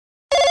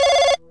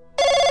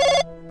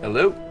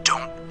Hello?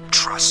 Don't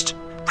trust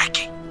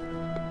Ricky.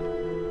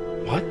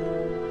 What?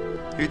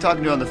 Who are you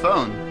talking to on the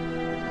phone?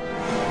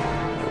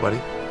 Nobody.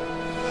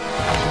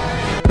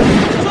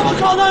 Someone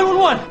call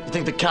 911! You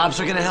think the cops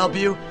are gonna help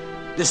you?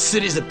 This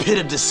city's a pit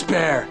of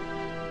despair.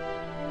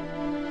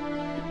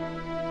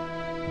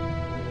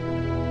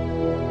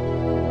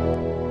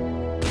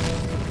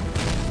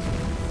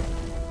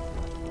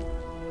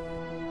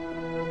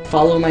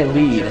 Follow my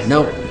lead.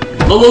 No.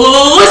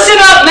 Listen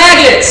up,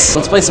 maggots!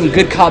 Let's play some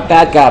good cop,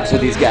 bad cops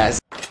with these guys.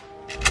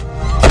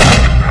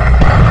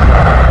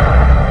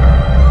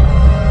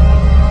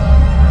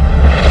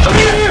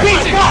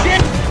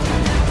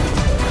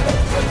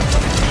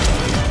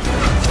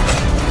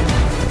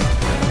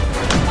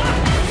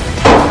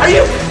 Are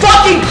you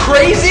fucking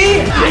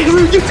crazy?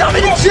 You tell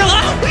me to chill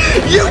out!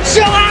 You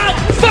chill out!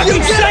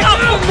 Fucking get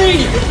off of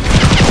me!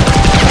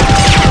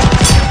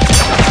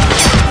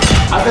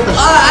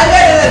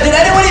 Did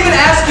anyone even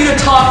ask you to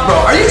talk, bro?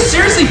 Are you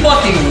seriously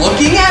fucking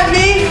looking at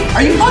me?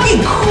 Are you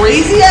fucking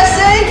crazy,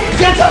 SA?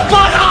 Get the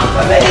fuck off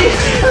of me!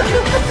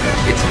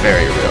 It's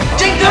very real.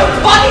 Jake, don't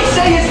fucking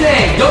say his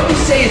name! Don't you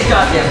say his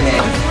goddamn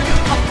name.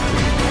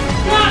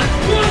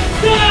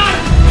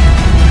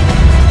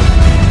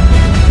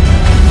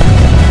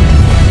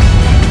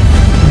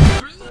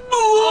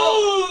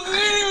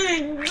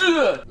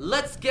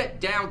 Let's get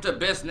down to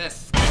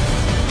business.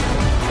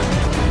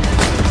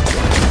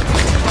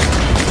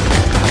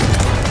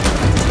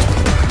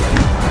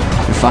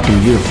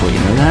 Fucking beautiful, you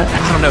know that?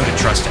 I don't know who to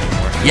trust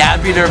anymore. Yeah,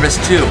 I'd be nervous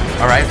too.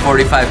 Alright,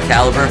 45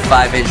 caliber,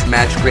 5-inch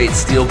match grade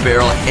steel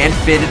barrel, hand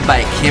fitted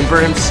by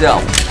Kimber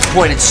himself.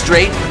 Pointed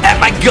straight at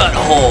my gut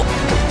hole.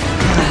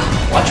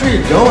 Watch where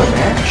you're going,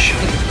 man.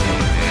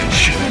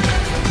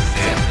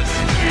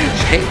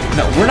 Hey,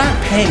 no, we're not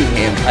paying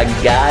him a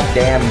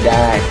goddamn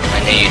dime. I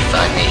knew you'd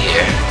find me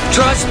here.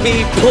 Trust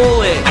me,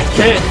 pull it. I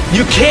can't.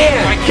 You can.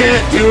 I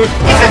can't, dude.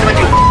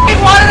 He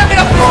wanted me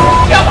to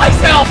kill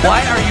myself.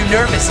 Why are you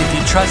nervous if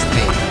you trust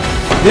me?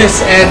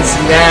 This ends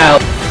now.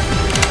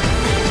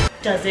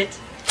 Does it?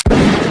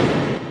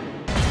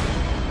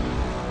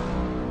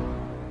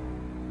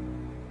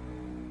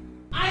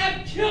 I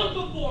have killed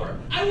before.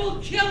 I will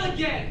kill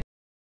again.